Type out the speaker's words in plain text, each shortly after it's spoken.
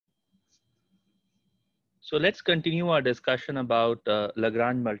So let's continue our discussion about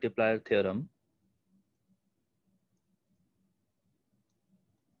Lagrange multiplier theorem.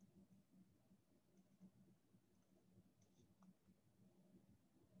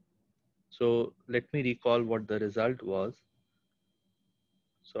 So let me recall what the result was.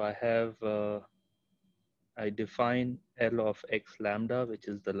 So I define L of x lambda, which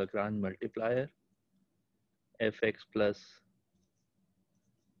is the Lagrange multiplier, fx plus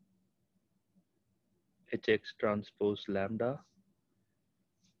hx transpose lambda,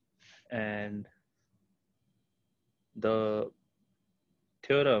 and the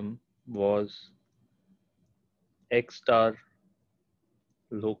theorem was x star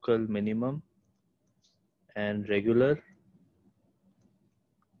local minimum and regular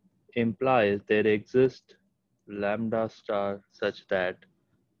implies there exists lambda star such that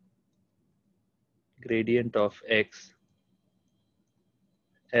gradient of x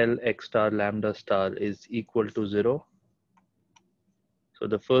L x star lambda star is equal to 0. So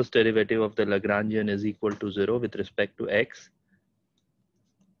the first derivative of the Lagrangian is equal to 0 with respect to x,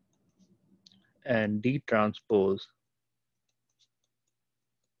 and D transpose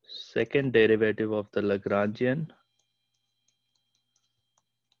second derivative of the Lagrangian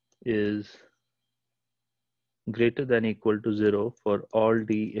is greater than equal to 0 for all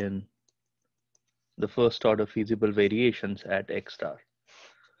D in the first order feasible variations at x star.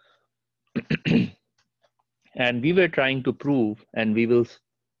 And we were trying to prove, and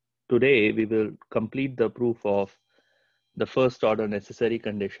today we will complete the proof of the first order necessary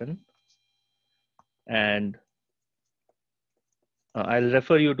condition. And I'll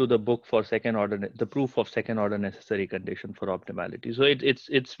refer you to the book for second order, the proof of second order necessary condition for optimality. So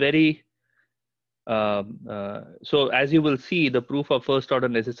it's very, so as you will see, the proof of first order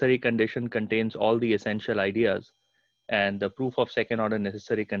necessary condition contains all the essential ideas, and the proof of second order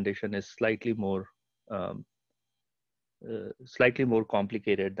necessary condition is slightly more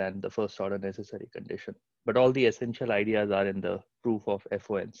complicated than the first order necessary condition. But all the essential ideas are in the proof of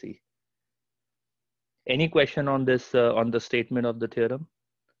FONC. Any question on this, on the statement of the theorem?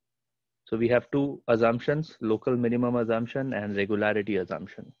 So we have two assumptions, local minimum assumption and regularity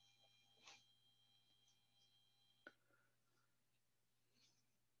assumption.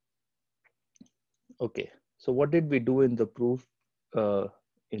 Okay, so what did we do in the proof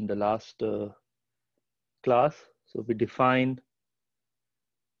in the last class? So we defined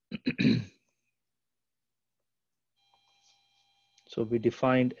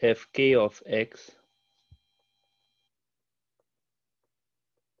fk of x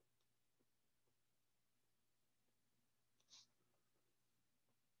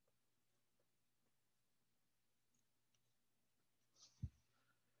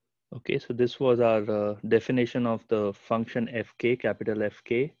Okay, so this was our definition of the function fk, capital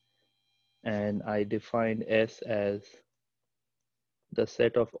Fk, and I defined S as the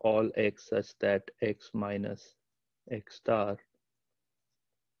set of all x such that x minus x star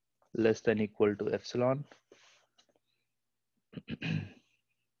less than equal to epsilon.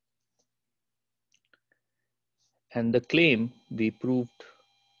 And the claim we proved,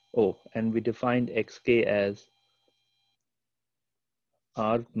 and we defined xk as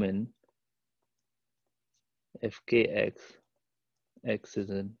argmin fkx, x is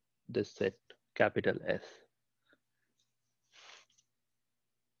in this set capital S.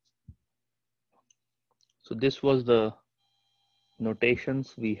 So this was the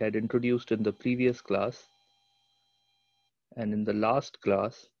notations we had introduced in the previous class, and in the last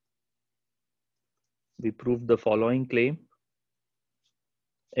class we proved the following claim: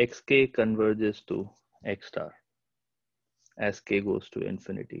 xk converges to x star as k goes to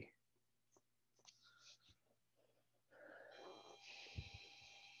infinity.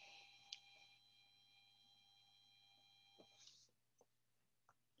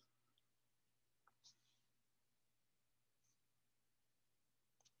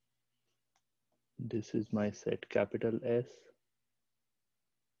 This is my set capital S.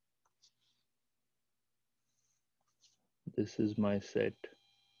 This is my set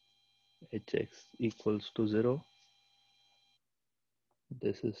hx equals to 0.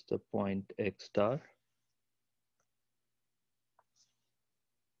 This is the point x star.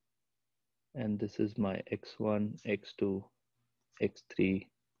 And this is my x1, x2, x3,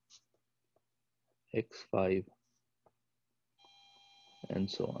 x5, and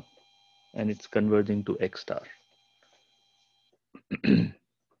so on. And it's converging to x star.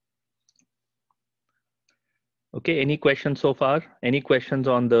 Okay, any questions so far? Any questions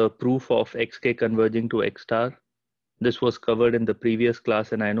on the proof of xk converging to x star? This was covered in the previous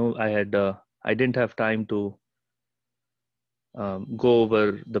class, and I know I didn't have time to go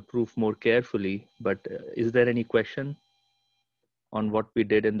over the proof more carefully, but is there any question on what we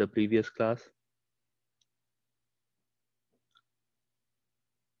did in the previous class?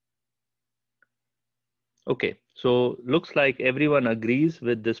 Okay, so looks like everyone agrees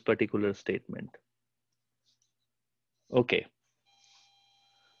with this particular statement. Okay.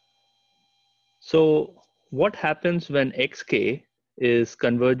 So what happens when xk is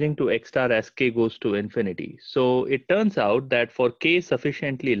converging to x star as k goes to infinity? So it turns out that for k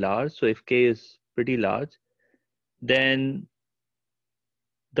sufficiently large, so if k is pretty large, then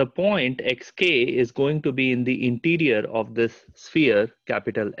the point xk is going to be in the interior of this sphere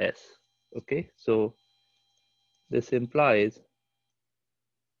capital S. Okay, so this implies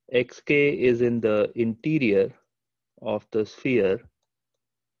xk is in the interior of the sphere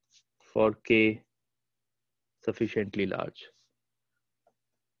for k sufficiently large.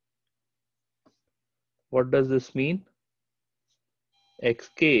 What does this mean?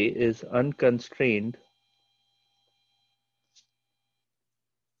 Xk is unconstrained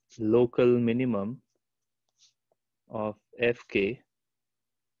local minimum of Fk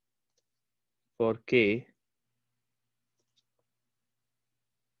for k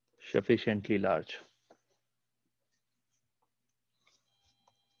sufficiently large.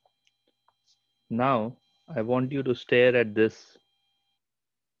 Now I want you to stare at this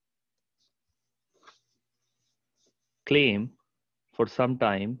claim for some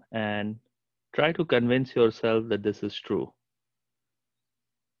time and try to convince yourself that this is true.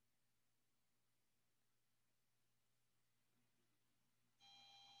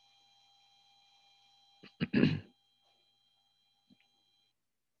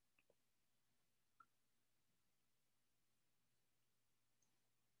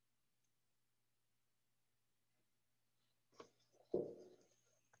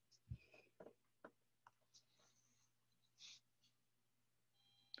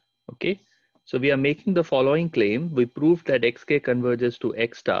 Okay, so we are making the following claim. We proved that xk converges to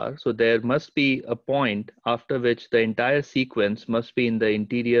x star. So there must be a point after which the entire sequence must be in the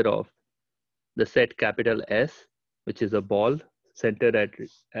interior of the set capital S, which is a ball centered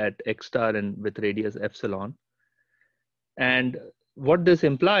at x star and with radius epsilon. And what this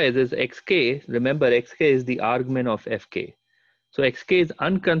implies is xk, remember xk is the argmin of fk. So xk is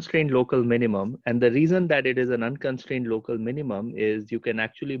unconstrained local minimum. And the reason that it is an unconstrained local minimum is you can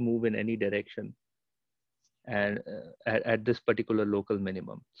actually move in any direction and at this particular local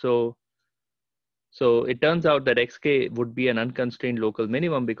minimum. So it turns out that xk would be an unconstrained local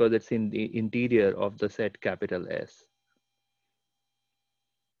minimum because it's in the interior of the set capital S.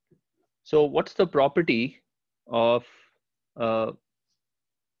 So what's the property of a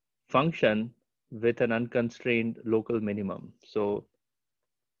function with an unconstrained local minimum? So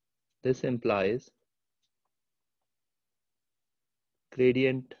this implies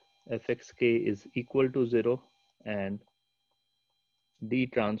gradient fxk is equal to 0 and d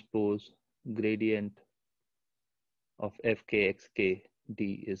transpose gradient of fkxk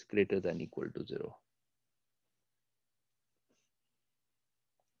d is greater than equal to 0.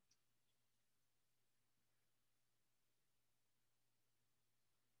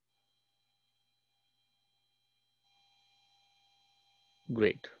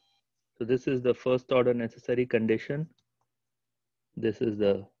 Great. So this is the first order necessary condition. This is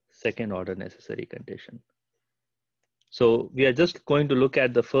the second order necessary condition. So we are just going to look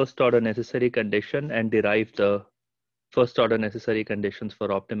at the first order necessary condition and derive the first order necessary conditions for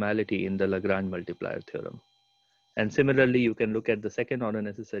optimality in the Lagrange multiplier theorem. And similarly, you can look at the second order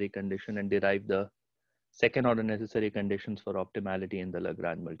necessary condition and derive the second order necessary conditions for optimality in the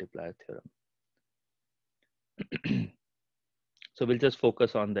Lagrange multiplier theorem. So we'll just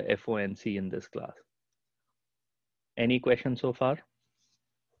focus on the FONC in this class. Any questions so far?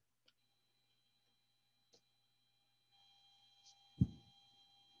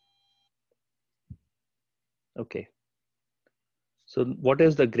 Okay. So what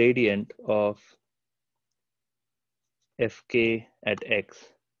is the gradient of fk at x,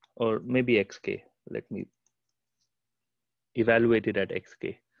 or maybe xk? Let me evaluate it at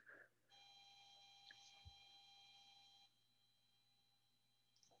xk.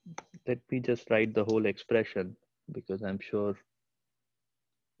 Let me just write the whole expression because I'm sure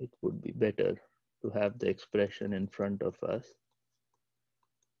it would be better to have the expression in front of us.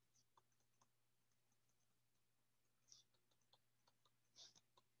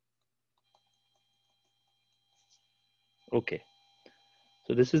 Okay,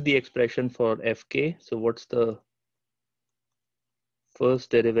 so this is the expression for fk. So what's the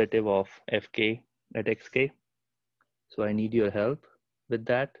first derivative of fk at xk? So I need your help with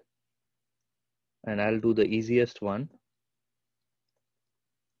that. And I'll do the easiest one.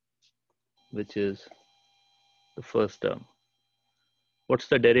 which is the first term. What's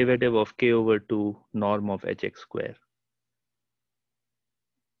the derivative of k over 2 norm of hx square?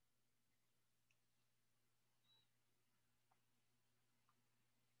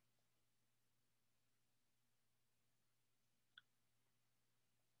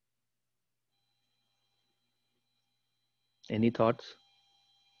 Any thoughts?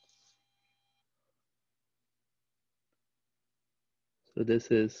 So this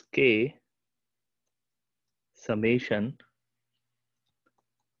is k summation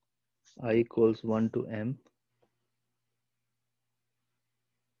I equals 1 to m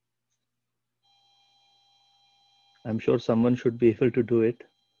I'm sure someone should be able to do it.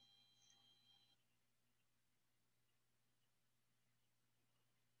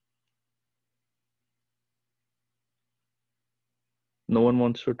 No one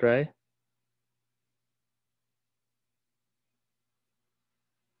wants to try?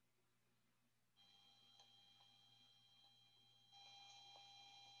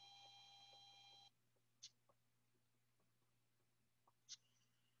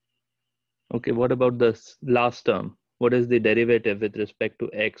 Okay, what about the last term? What is the derivative with respect to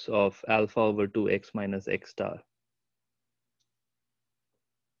x of alpha over 2x minus x star?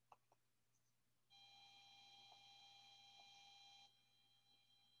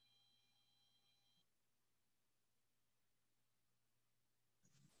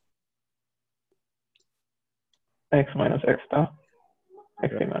 X minus x star.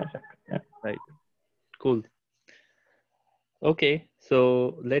 X Right. minus x. Yeah. Right. Cool. Okay,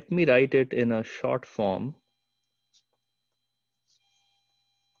 so let me write it in a short form.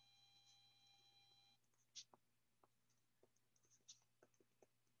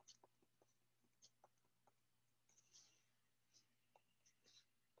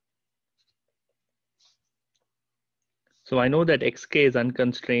 So I know that xk is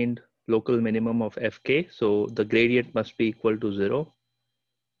unconstrained local minimum of fk, so the gradient must be equal to 0,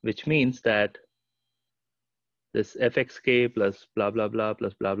 which means that this fxk plus blah blah blah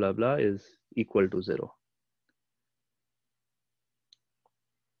plus blah blah blah is equal to 0.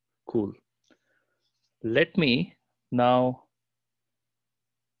 Cool. Let me now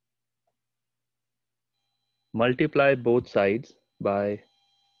multiply both sides by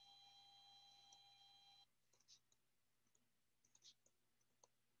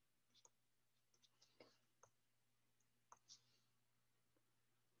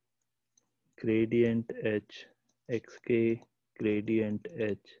gradient h xk gradient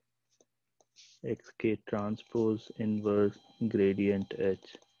h xk transpose inverse gradient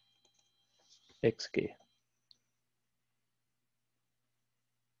h xk.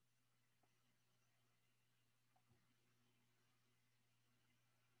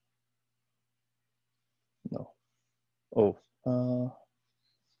 No. Oh,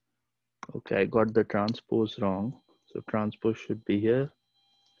 okay, I got the transpose wrong. So transpose should be here.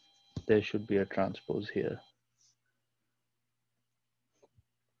 There should be a transpose here.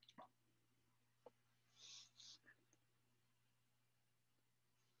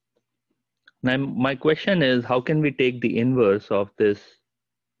 Now, my question is, how can we take the inverse of this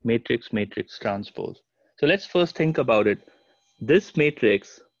matrix transpose? So let's first think about it. This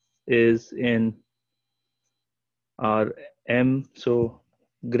matrix is in our M, so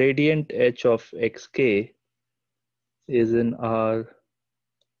gradient H of xk is in our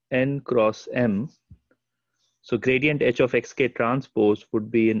N cross M. So gradient H of xk transpose would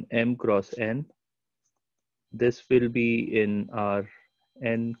be in M cross N. This will be in our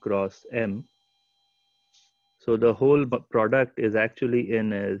N cross M. So the whole product is actually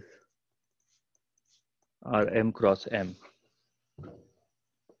in as our M cross M.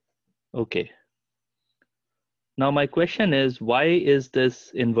 Okay. Now my question is, why is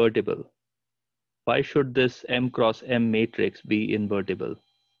this invertible? Why should this M cross M matrix be invertible?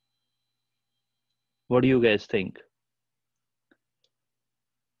 What do you guys think?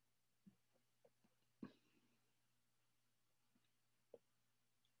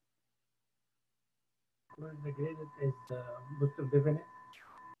 The gradient is positive definite.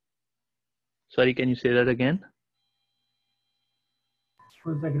 Sorry, can you say that again?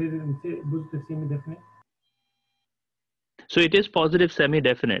 Was the gradient positive semi-definite? So it is positive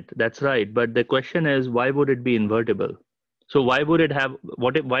semi-definite. That's right. But the question is, why would it be invertible? So why would it have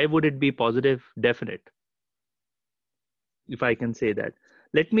why would it be positive definite? If I can say that.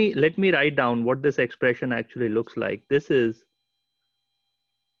 Let me write down what this expression actually looks like. This is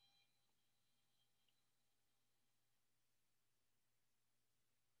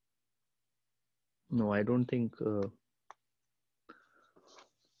no, I don't think.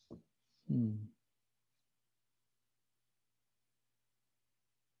 Hmm.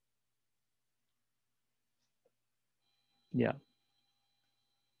 Yeah.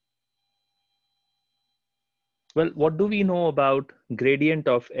 Well, what do we know about gradient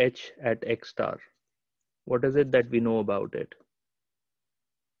of H at X star? What is it that we know about it?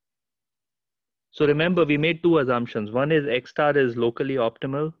 So remember, we made two assumptions. One is X star is locally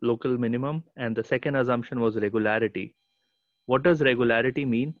optimal, local minimum, and the second assumption was regularity. What does regularity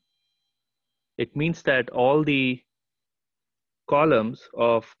mean? It means that all the columns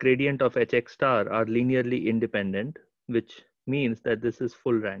of gradient of Hx star are linearly independent, which means that this is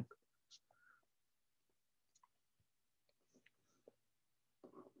full rank.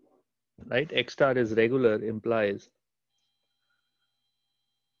 Right? X star is regular implies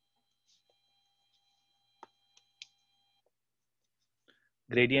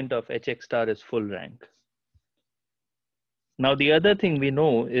gradient of Hx star is full rank. Now the other thing we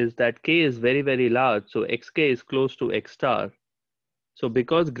know is that k is very, very large, so xk is close to x star. So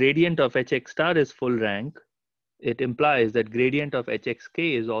because gradient of Hx star is full rank, it implies that gradient of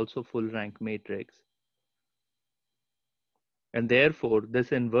Hxk is also full rank matrix. And therefore,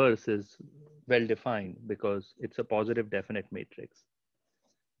 this inverse is well defined because it's a positive definite matrix.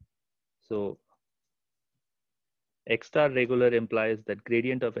 So X star regular implies that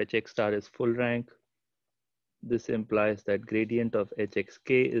gradient of Hx star is full rank. This implies that gradient of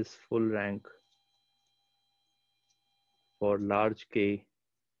Hxk is full rank for large k,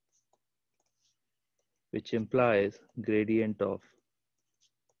 which implies gradient of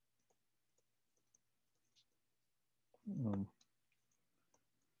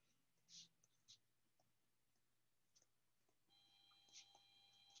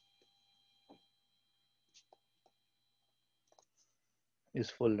is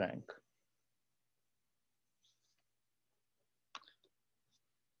full rank.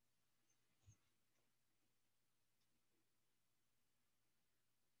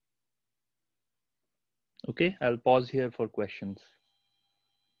 Okay, I'll pause here for questions.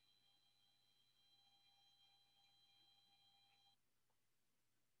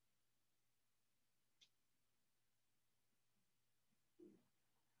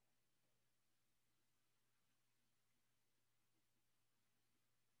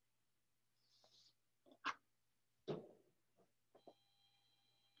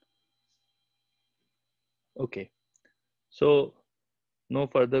 Okay, so no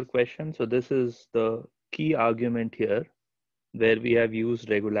further questions. So this is the key argument here where we have used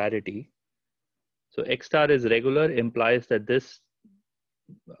regularity. So X star is regular implies that this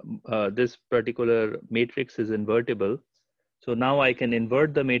particular matrix is invertible. So now I can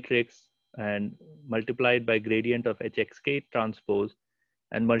invert the matrix and multiply it by gradient of Hxk transpose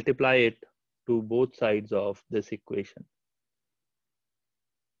and multiply it to both sides of this equation.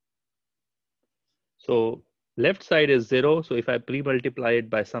 So left side is 0. So if I pre-multiply it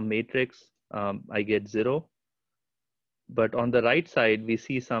by some matrix, I get 0. But on the right side, we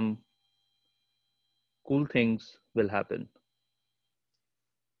see some cool things will happen.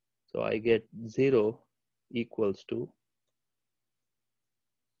 So I get 0 equals to,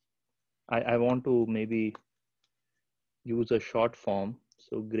 I want to maybe use a short form.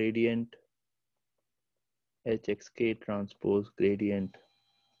 So gradient Hxk transpose gradient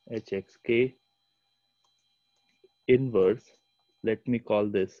Hxk inverse. Let me call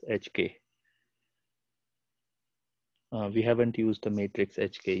this Hk. We haven't used the matrix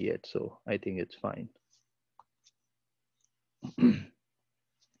Hk yet, so I think it's fine.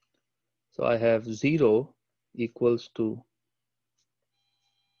 So I have 0 equals to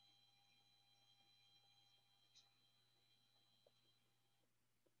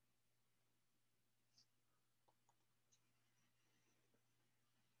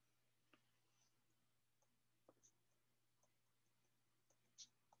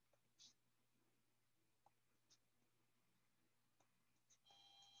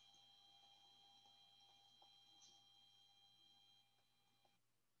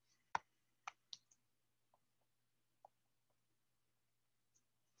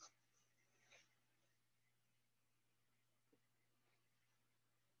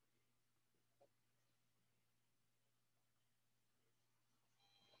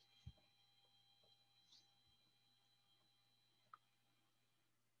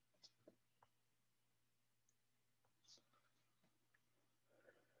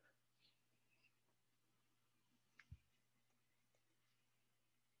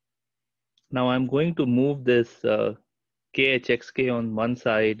now I'm going to move this khxk on one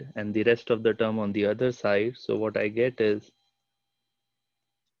side and the rest of the term on the other side. So what I get is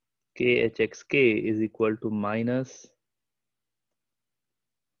khxk is equal to minus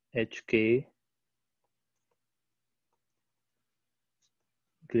hk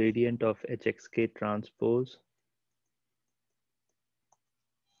gradient of hxk transpose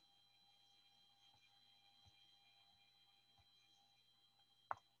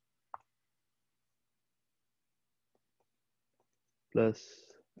plus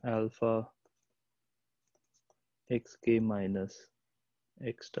alpha xk minus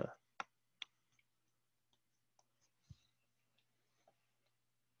x star.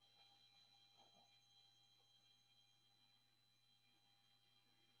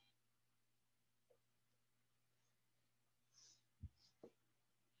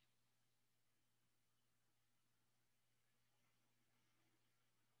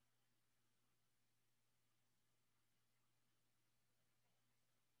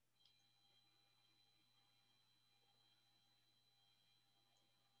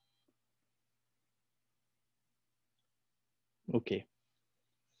 Okay.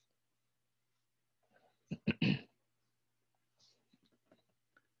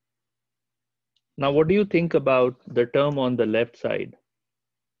 Now, what do you think about the term on the left side?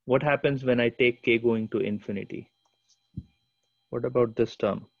 What happens when I take k going to infinity? What about this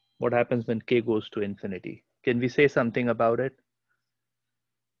term? What happens when k goes to infinity? Can we say something about it?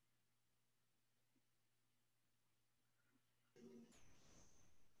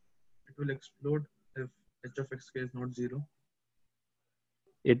 It will explode if h of xk is not 0.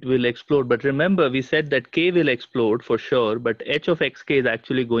 It will explode. But remember, we said that k will explode for sure, but h of xk is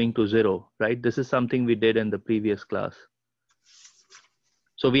actually going to 0, right? This is something we did in the previous class.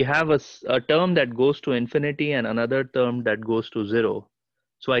 So we have a term that goes to infinity and another term that goes to 0.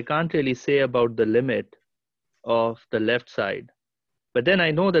 So I can't really say about the limit of the left side. But then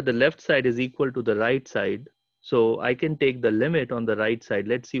I know that the left side is equal to the right side. So I can take the limit on the right side.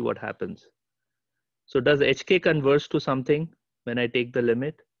 Let's see what happens. So does hk converge to something when I take the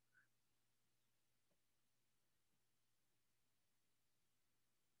limit?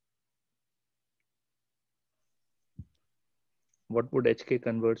 What would hk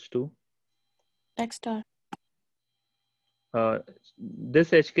converge to? X star.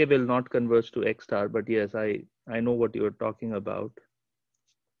 This hk will not converge to x star, but yes, I know what you're talking about.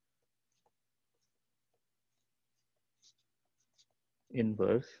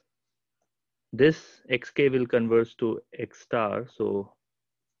 Inverse. This xk will converge to x star, so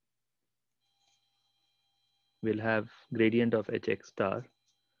we'll have gradient of hx star.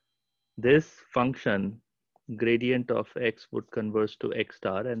 This function, gradient of x, would converge to x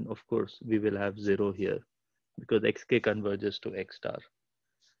star, and of course we will have 0 here because xk converges to x star.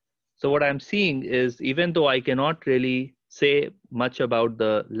 So what I'm seeing is, even though I cannot really say much about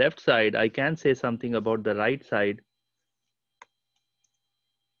the left side, I can say something about the right side.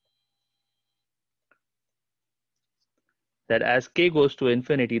 That as k goes to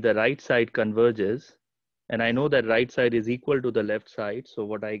infinity, the right side converges. And I know that right side is equal to the left side. So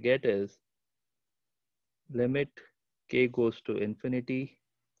what I get is limit k goes to infinity,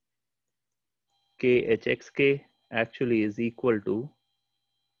 k hxk actually is equal to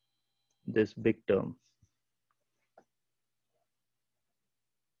this big term.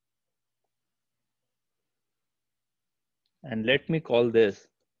 And let me call this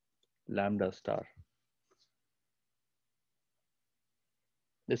lambda star.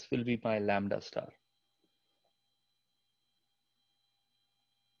 This will be my lambda star.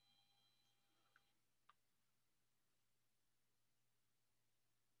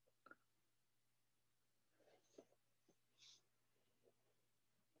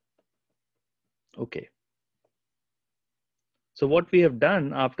 Okay. So what we have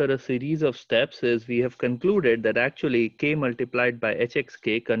done after a series of steps is we have concluded that actually k multiplied by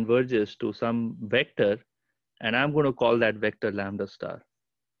hxk converges to some vector, and I'm going to call that vector lambda star.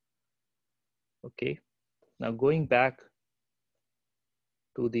 Okay. Now going back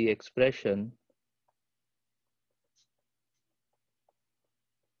to the expression,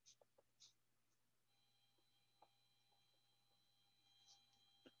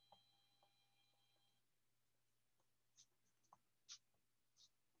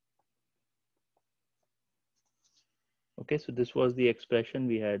 okay, so this was the expression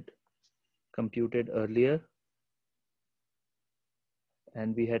we had computed earlier,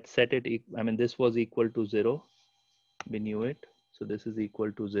 and we had set it, I mean, this was equal to 0. We knew it. So this is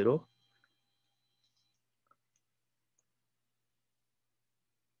equal to 0.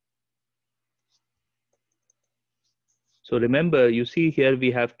 So remember, you see here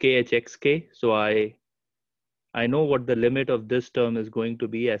we have khxk. So I know what the limit of this term is going to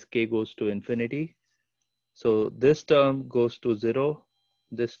be as k goes to infinity. So this term goes to 0.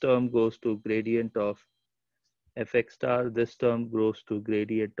 This term goes to gradient of fx star. This term goes to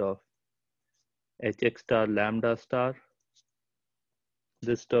gradient of hx star lambda star.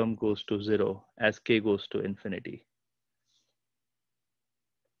 This term goes to 0 as k goes to infinity.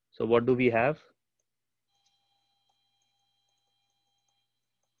 So what do we have?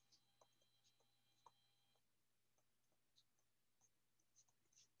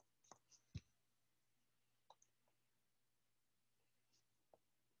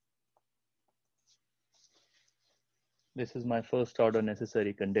 This is my first order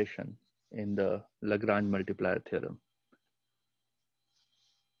necessary condition in the Lagrange multiplier theorem.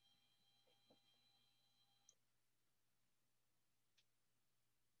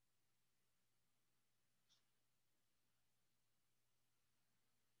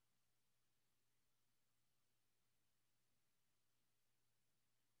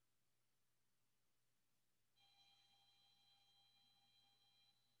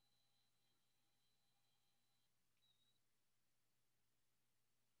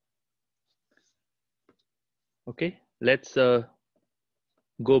 Okay, let's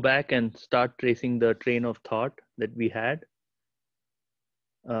go back and start tracing the train of thought that we had.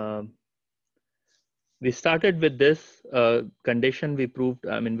 We started with this condition we proved,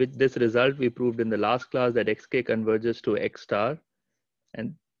 with this result we proved in the last class that xk converges to x star.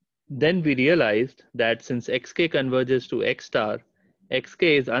 And then we realized that since xk converges to x star,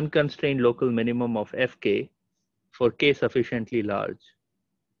 xk is unconstrained local minimum of fk for k sufficiently large,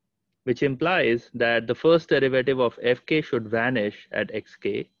 which implies that the first derivative of fk should vanish at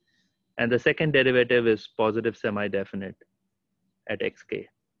xk, and the second derivative is positive semi-definite at xk.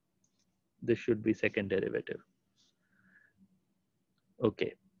 This should be second derivative.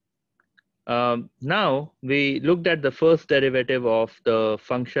 Okay. Now we looked at the first derivative of the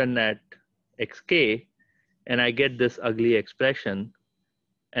function at xk, and I get this ugly expression.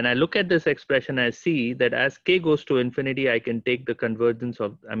 And I look at this expression, I see that as k goes to infinity, I can take the convergence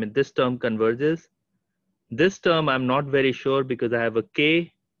of, this term converges. This term I'm not very sure because I have a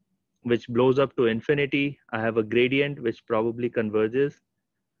k which blows up to infinity. I have a gradient which probably converges.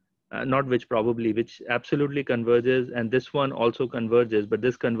 Which absolutely converges, and this one also converges, but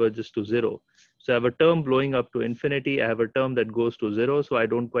this converges to 0. So I have a term blowing up to infinity, I have a term that goes to 0, so I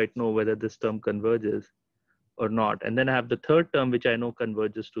don't quite know whether this term converges or not. And then I have the third term which I know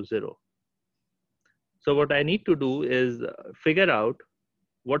converges to 0. So what I need to do is figure out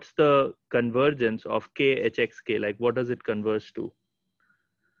what's the convergence of k hxk, like what does it converge to?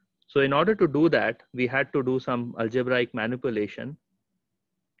 So in order to do that, we had to do some algebraic manipulation,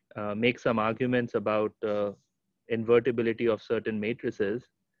 make some arguments about invertibility of certain matrices.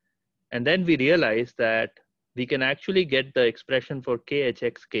 And then we realized that we can actually get the expression for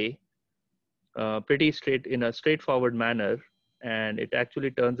khxk pretty straight in a straightforward manner. And it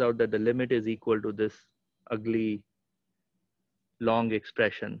actually turns out that the limit is equal to this ugly long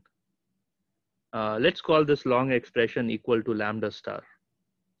expression. Let's call this long expression equal to lambda star.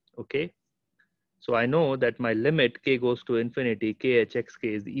 Okay. So I know that my limit k goes to infinity, khxk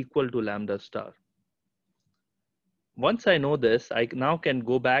is equal to lambda star. Once I know this, I now can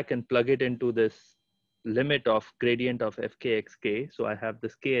go back and plug it into this limit of gradient of fkxk. So I have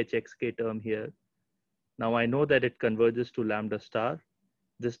this khxk term here. Now I know that it converges to lambda star.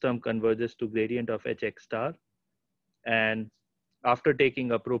 This term converges to gradient of hx star. And after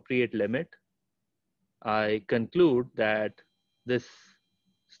taking appropriate limit, I conclude that this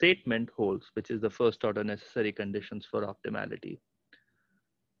statement holds, which is the first order necessary conditions for optimality.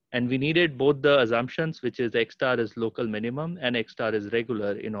 And we needed both the assumptions, which is x star is local minimum and x star is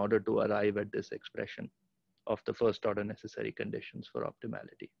regular, in order to arrive at this expression of the first order necessary conditions for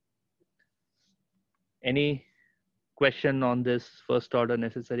optimality. Any question on this first order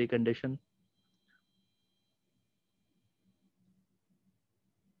necessary condition?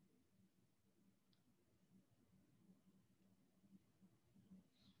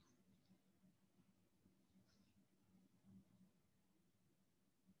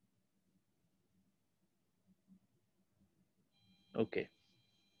 Okay.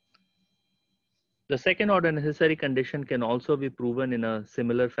 The second order necessary condition can also be proven in a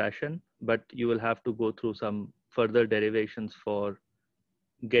similar fashion, but you will have to go through some further derivations for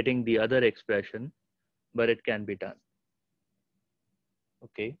getting the other expression, but it can be done.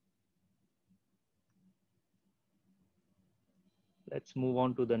 Okay. Let's move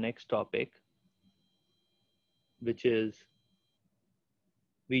on to the next topic, which is,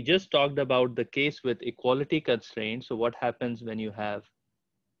 we just talked about the case with equality constraint. So what happens when you have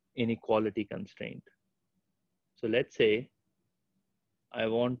inequality constraint? So let's say I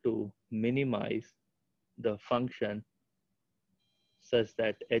want to minimize the function such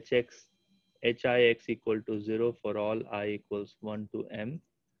that hix equal to 0 for all I equals 1 to m,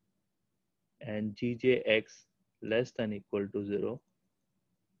 and gjx less than equal to 0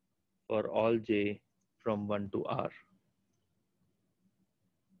 for all j from 1 to r.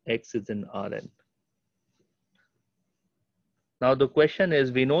 X is in Rn. Now the question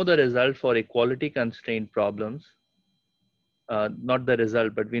is, we know the result for equality constraint problems, not the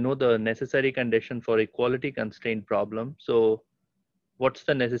result, but we know the necessary condition for equality constraint problem. So what's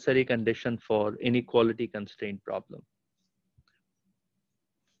the necessary condition for inequality constraint problem?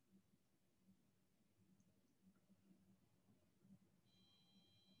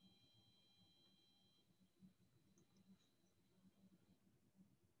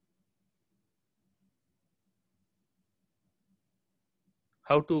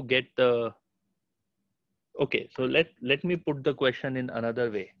 how to get the, okay, so let me put the question in another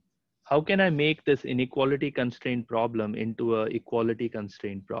way. How can I make this inequality constraint problem into a equality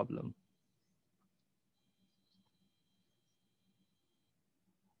constraint problem?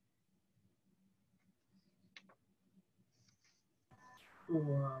 To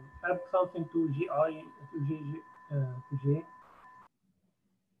add something to GI to J.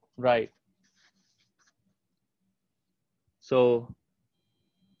 Right. So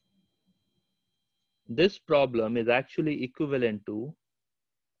this problem is actually equivalent to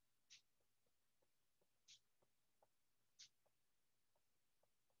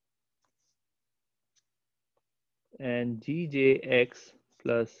and gjx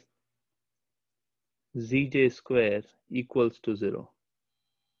plus zj square equals to 0.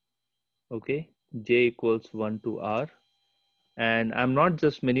 Okay, j equals 1 to r. And I'm not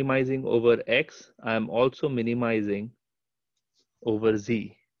just minimizing over x, I'm also minimizing over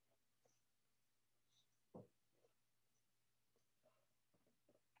z.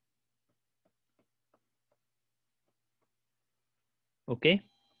 Okay.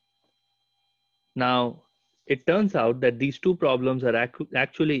 Now, it turns out that these two problems are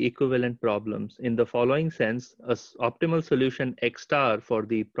actually equivalent problems in the following sense. A optimal solution x star for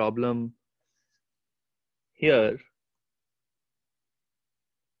the problem here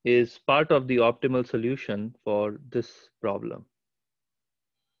is part of the optimal solution for this problem.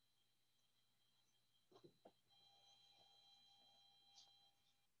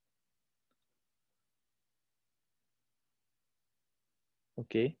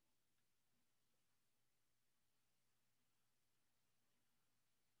 Okay.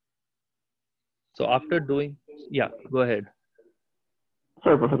 So after doing, yeah, go ahead.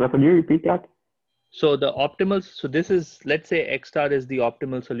 Sorry, Professor, could you repeat that? So the optimal, so this is, let's say x star is the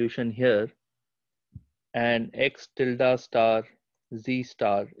optimal solution here, and x tilde star z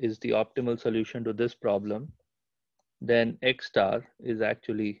star is the optimal solution to this problem, then x star is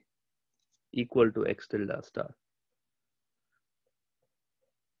actually equal to x tilde star.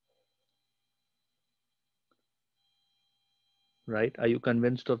 Right? Are you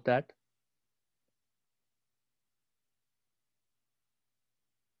convinced of that?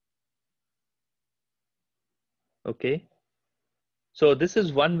 Okay. So this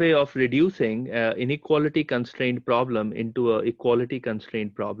is one way of reducing inequality constraint problem into a equality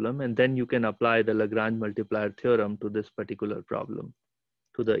constraint problem, and then you can apply the Lagrange multiplier theorem to this particular problem,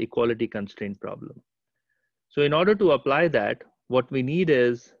 to the equality constraint problem. So in order to apply that, what we need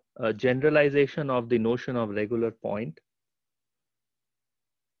is a generalization of the notion of regular point.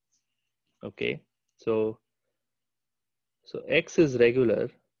 Okay, so x is regular.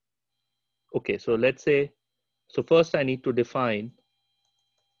 Okay, so let's say, so first I need to define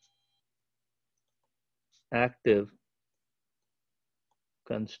active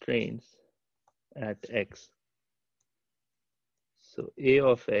constraints at x. So a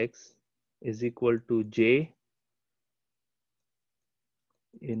of x is equal to j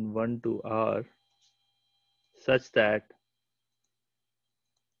in 1 to r such that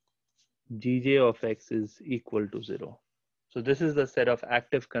gj of x is equal to 0. So this is the set of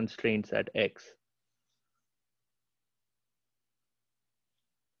active constraints at x.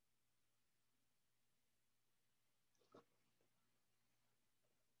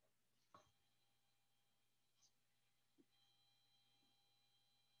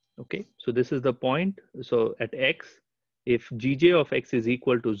 Okay, so this is the point. So at x, if gj of x is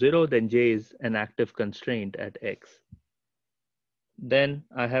equal to 0, then j is an active constraint at x. Then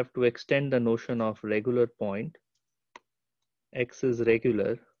I have to extend the notion of regular point. X is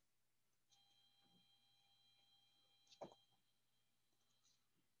regular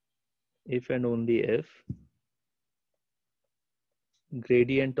if and only if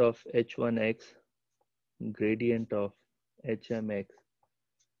gradient of h1x, gradient of hmx,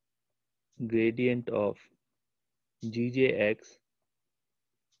 gradient of gjx,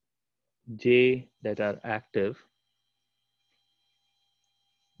 j that are active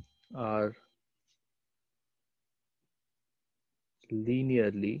are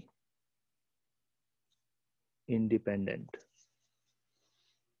linearly independent.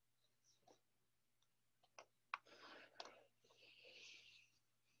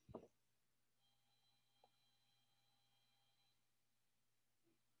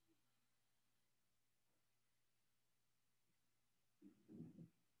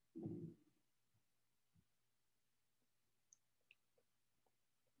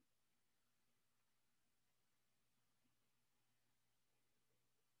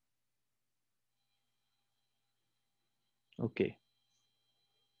 Okay.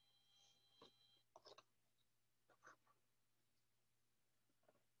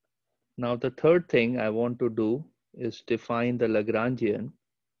 Now the third thing I want to do is define the Lagrangian.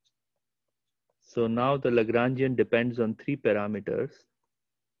 So now the Lagrangian depends on three parameters.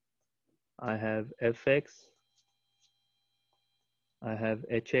 I have fx, I have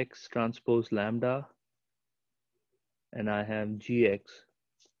hx transpose lambda, and I have gx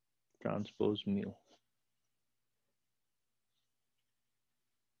transpose mu.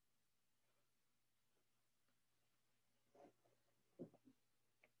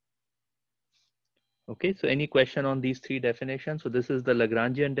 Okay, so any question on these three definitions? So this is the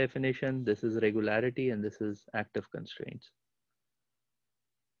Lagrangian definition, this is regularity, and this is active constraints.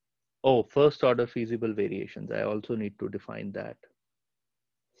 Oh, first order feasible variations. I also need to define that.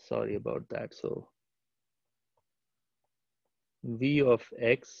 Sorry about that. So V of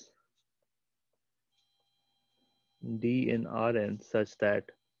x d in Rn such that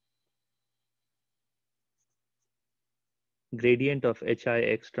gradient of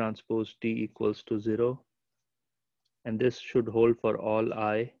Hix transpose d equals to 0. And this should hold for all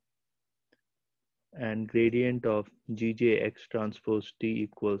I. And gradient of Gjx transpose d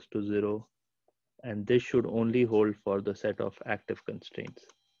equals to 0. And this should only hold for the set of active constraints.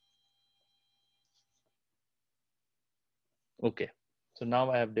 Okay, so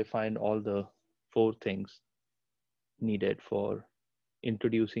now I have defined all the four things needed for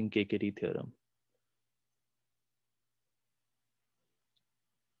introducing KKT theorem.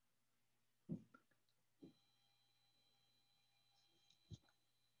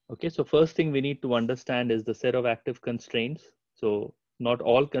 Okay, so first thing we need to understand is the set of active constraints. So not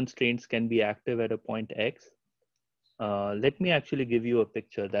all constraints can be active at a point X. Let me actually give you a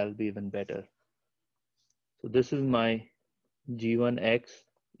picture, that'll be even better. So this is my G1X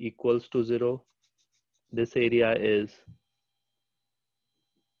equals to 0. This area is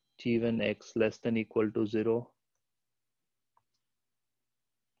G1X less than equal to 0.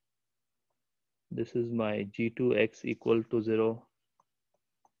 This is my G2X equal to 0.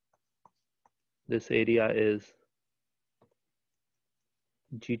 This area is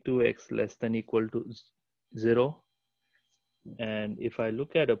G2X less than equal to 0. And if I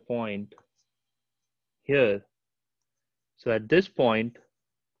look at a point here, so at this point,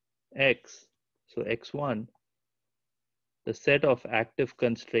 X, so X1, the set of active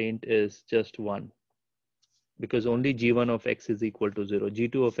constraint is just 1 because only G1 of X is equal to 0.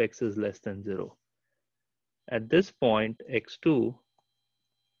 G2 of X is less than 0. At this point, X2,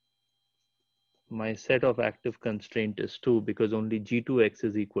 my set of active constraint is 2 because only G2X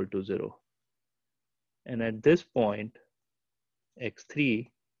is equal to 0. And at this point,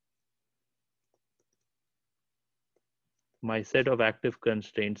 X3, my set of active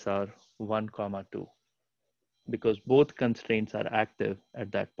constraints are 1, 2 because both constraints are active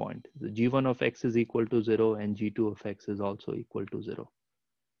at that point. The G1 of X is equal to 0 and G2 of X is also equal to 0.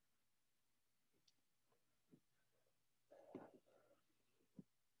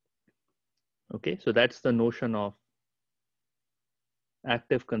 Okay, so that's the notion of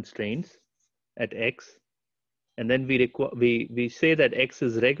active constraints at X. And then we say that X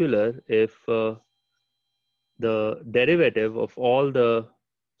is regular if the derivative of all the,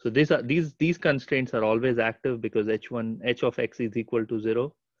 so these constraints are always active because H of X is equal to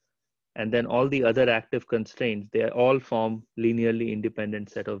 0. And then all the other active constraints, they all form linearly independent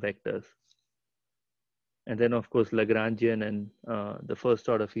set of vectors. And then of course, Lagrangian and the first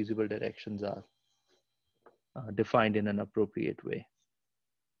order feasible directions are defined in an appropriate way.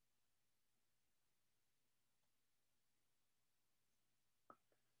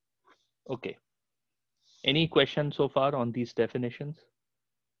 Okay. Any questions so far on these definitions?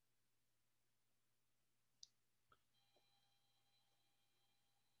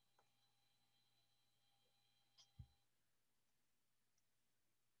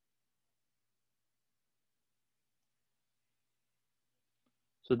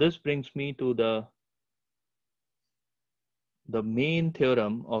 So this brings me to the main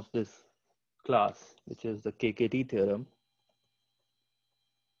theorem of this class, which is the KKT theorem.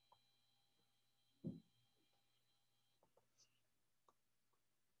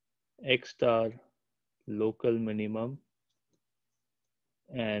 X star local minimum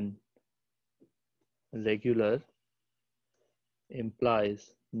and regular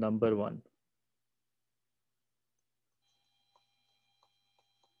implies number 1.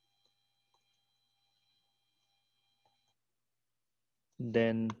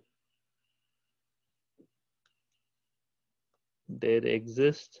 Then there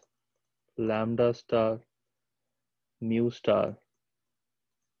exists lambda star mu star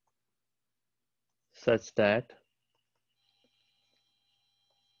such that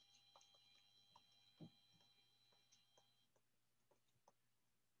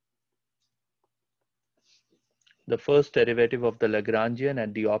the first derivative of the Lagrangian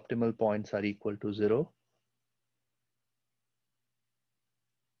at the optimal points are equal to 0.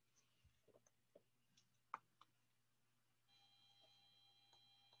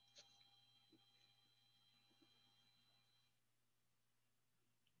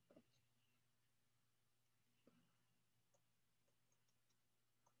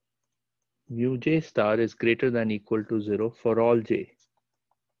 Mu j star is greater than equal to 0 for all j.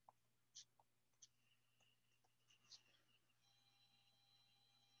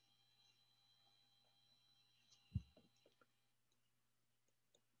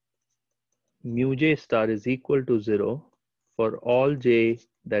 Mu j star is equal to 0 for all j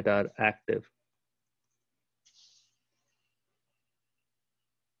that are active.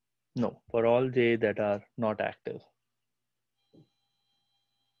 No, for all j that are not active.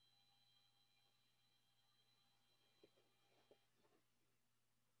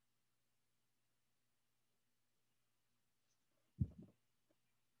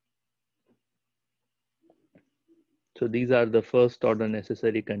 So these are the first order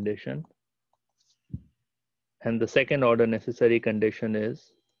necessary condition. And the second order necessary condition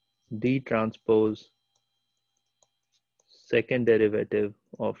is d transpose second derivative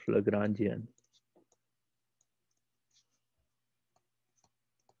of Lagrangian.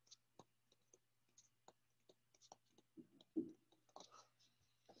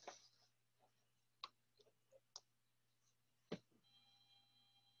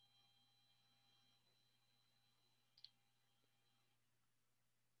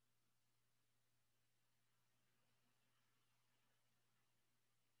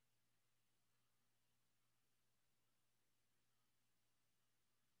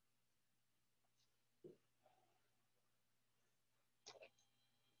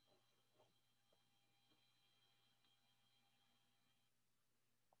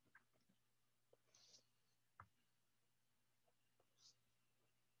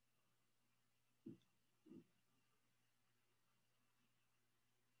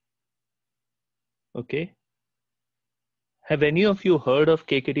 Okay. Have any of you heard of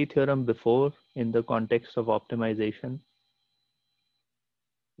KKT theorem before in the context of optimization?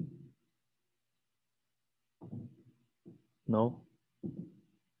 No?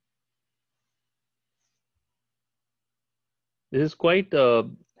 This is quite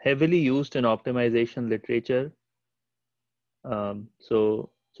heavily used in optimization literature. So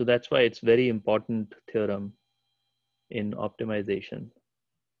that's why it's very important theorem in optimization.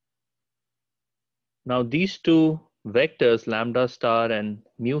 Now these two vectors, lambda star and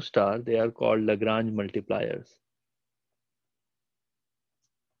mu star, they are called Lagrange multipliers.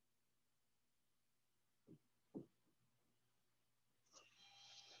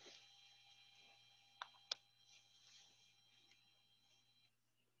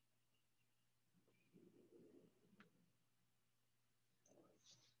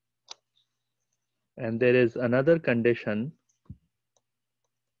 And there is another condition,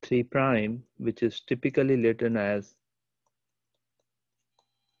 3 prime, which is typically written as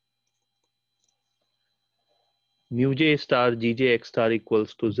mu j star gjx star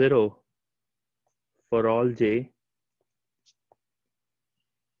equals to 0 for all j.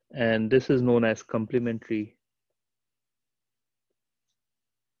 And this is known as complementary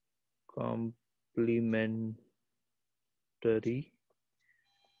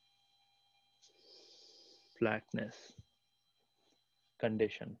flatness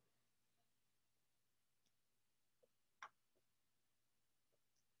condition.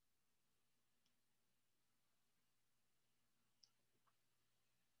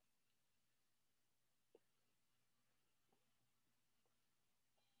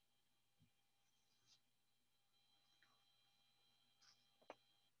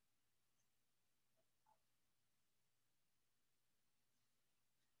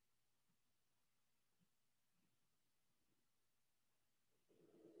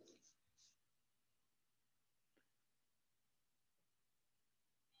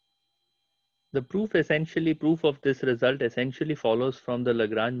 The proof of this result essentially follows from the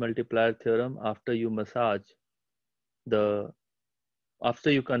Lagrange multiplier theorem after you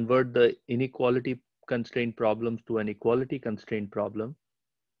convert the inequality constraint problems to an equality constraint problem,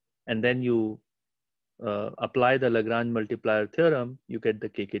 and then you apply the Lagrange multiplier theorem, you get the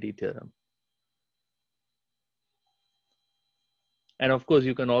KKT theorem. And of course,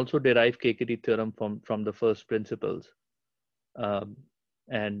 you can also derive KKT theorem from the first principles.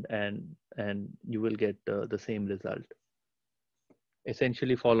 And you will get the same result,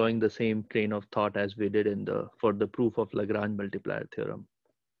 essentially following the same train of thought as we did for the proof of Lagrange multiplier theorem.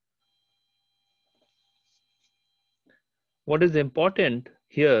 What is important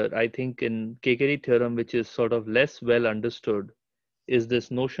here, I think in KKT theorem, which is sort of less well understood, is this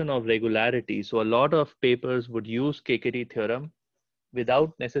notion of regularity. So a lot of papers would use KKT theorem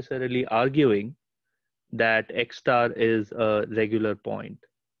without necessarily arguing that X star is a regular point.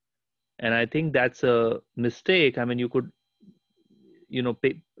 And I think that's a mistake. I mean, you could,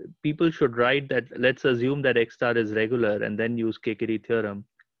 people should write that, let's assume that X star is regular and then use KKT theorem.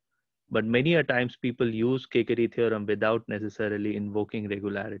 But many a times people use KKT theorem without necessarily invoking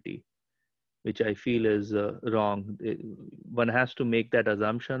regularity, which I feel is wrong. One has to make that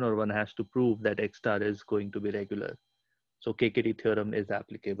assumption, or one has to prove that X star is going to be regular. So KKT theorem is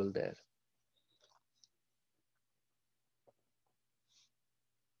applicable there.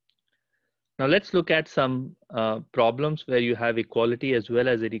 Now let's look at some problems where you have equality as well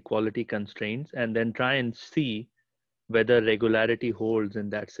as inequality constraints, and then try and see whether regularity holds in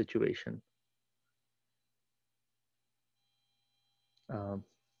that situation. So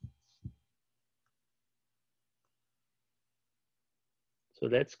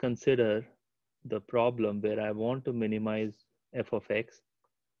let's consider the problem where I want to minimize f of x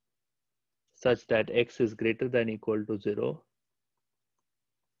such that x is greater than or equal to 0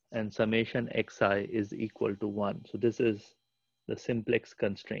 and summation xi is equal to 1. So this is the simplex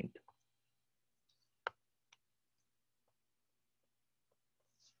constraint.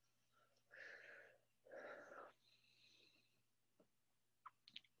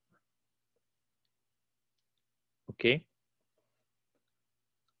 Okay.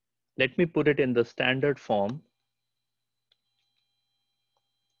 Let me put it in the standard form.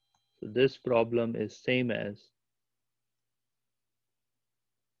 So this problem is same as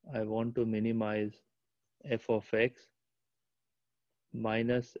I want to minimize f of x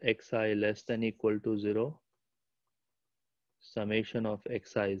minus xi less than or equal to 0, summation of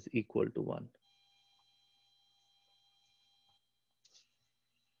xi is equal to 1.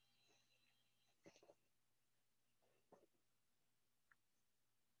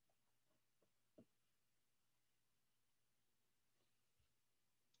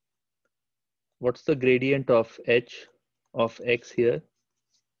 What's the gradient of h of x here?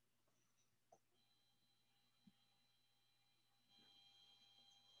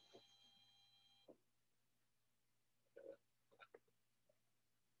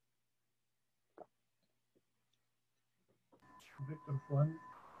 Vector of 1.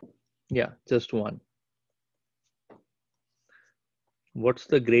 Yeah, just 1. What's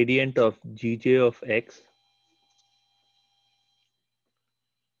the gradient of gj of x?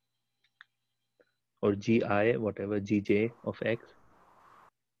 Or gi, whatever, gj of x?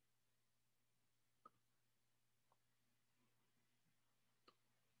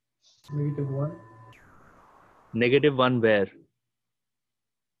 -1. Negative 1 where?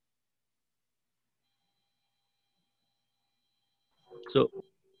 So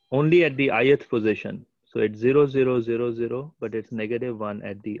only at the ith position. So it's 0, 0, 0, 0, but it's negative 1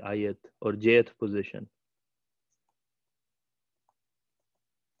 at the ith or jth position.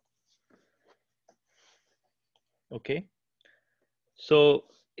 Okay. So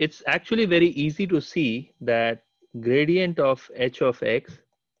it's actually very easy to see that gradient of h of x,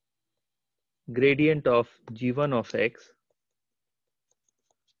 gradient of g1 of x,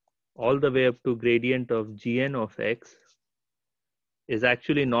 all the way up to gradient of gn of x is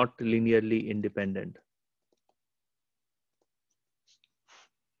actually not linearly independent.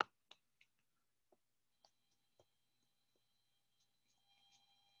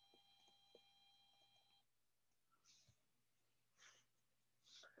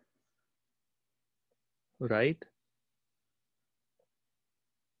 Right?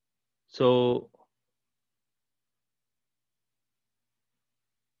 So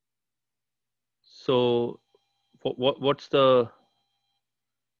what's the,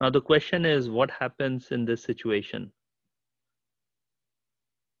 now the question is what happens in this situation?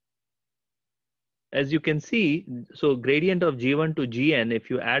 As you can see, so gradient of g1 to gn,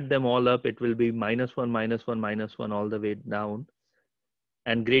 if you add them all up, it will be -1, -1, -1 all the way down.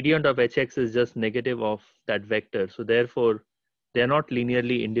 And gradient of hx is just negative of that vector. So therefore, they're not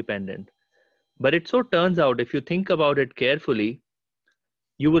linearly independent. But it so turns out, if you think about it carefully,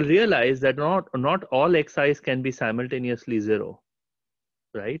 you will realize that not all xi's can be simultaneously 0,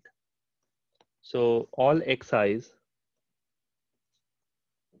 right? So all xi's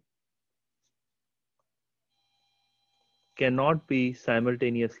cannot be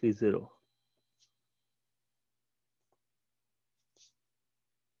simultaneously 0.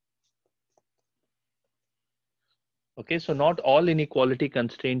 Okay, so not all inequality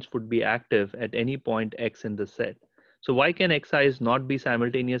constraints would be active at any point x in the set. So why can xi's not be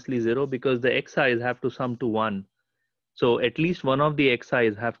simultaneously 0? Because the xi's have to sum to 1 So at least one of the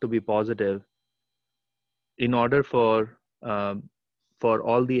xi's have to be positive in order for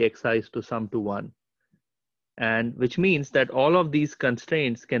all the xi's to sum to 1. And which means that all of these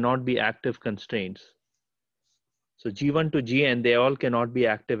constraints cannot be active constraints. So G1 to Gn, they all cannot be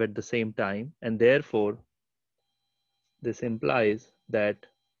active at the same time. And therefore, this implies that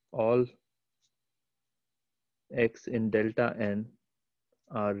all x in delta n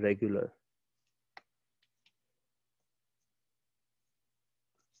are regular.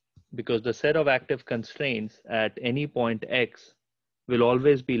 Because the set of active constraints at any point x will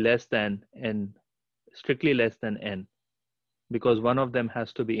always be less than n, strictly less than n, because one of them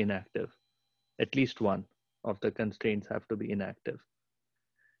has to be inactive. At least one of the constraints have to be inactive.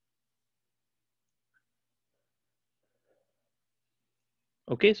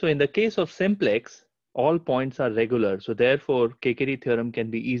 Okay, so in the case of simplex, all points are regular. So therefore, KKT theorem can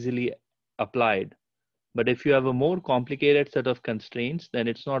be easily applied. But if you have a more complicated set of constraints, then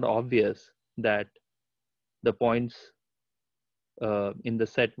it's not obvious that the points in the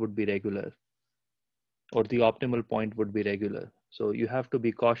set would be regular, or the optimal point would be regular. So you have to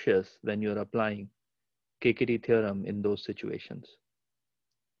be cautious when you're applying KKT theorem in those situations.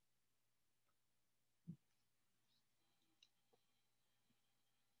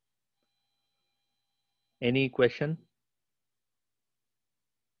 Any question?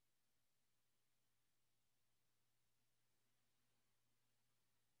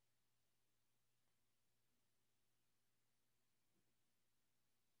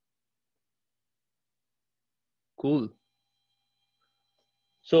 Cool.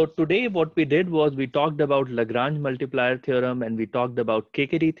 So today what we did was we talked about Lagrange multiplier theorem and we talked about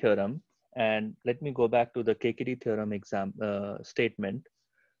KKT theorem. And let me go back to the KKT theorem statement.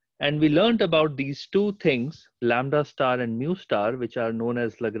 And we learned about these two things, lambda star and mu star, which are known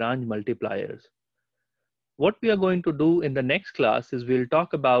as Lagrange multipliers. What we are going to do in the next class is we'll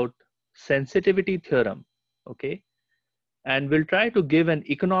talk about sensitivity theorem, okay? And we'll try to give an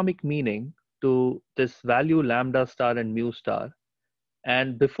economic meaning to this value lambda star and mu star.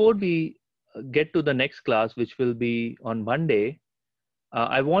 And before we get to the next class, which will be on Monday,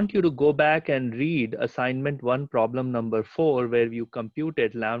 I want you to go back and read assignment 1 problem number 4, where you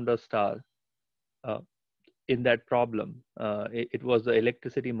computed lambda star in that problem. It was the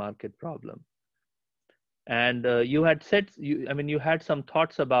electricity market problem. And you had said, you had some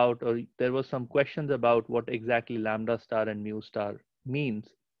thoughts about, or there was some questions about what exactly lambda star and mu star means.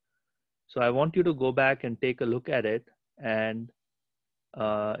 So I want you to go back and take a look at it. And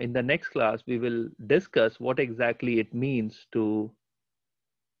in the next class, we will discuss what exactly it means to,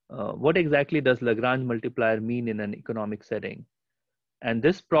 what exactly does Lagrange multiplier mean in an economic setting. And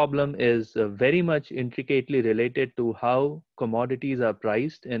this problem is very much intricately related to how commodities are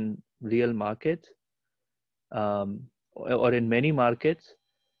priced in real markets or in many markets.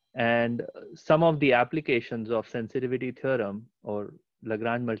 And some of the applications of sensitivity theorem or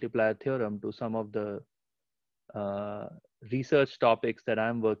Lagrange multiplier theorem to some of the research topics that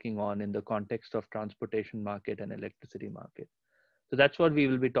I'm working on in the context of transportation market and electricity market. So that's what we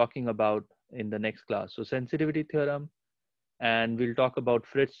will be talking about in the next class. So sensitivity theorem, and we'll talk about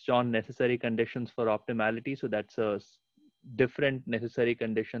Fritz-John necessary conditions for optimality. So that's a different necessary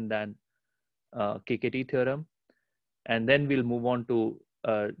condition than KKT theorem. And then we'll move on to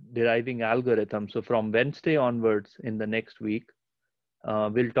deriving algorithms. So from Wednesday onwards in the next week,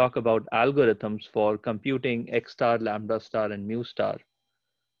 we'll talk about algorithms for computing X star, lambda star, and mu star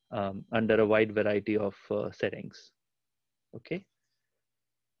under a wide variety of settings. Okay.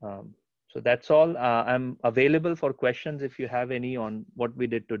 So that's all. I'm available for questions if you have any on what we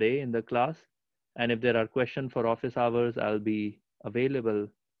did today in the class. And if there are questions for office hours, I'll be available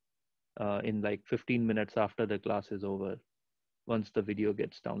in like 15 minutes after the class is over, once the video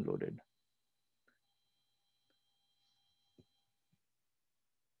gets downloaded.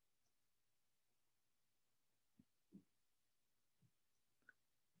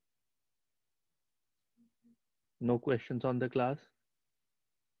 No questions on the class?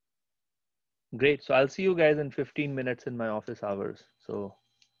 Great. So I'll see you guys in 15 minutes in my office hours. So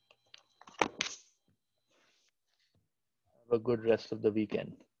have a good rest of the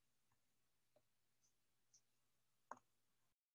weekend.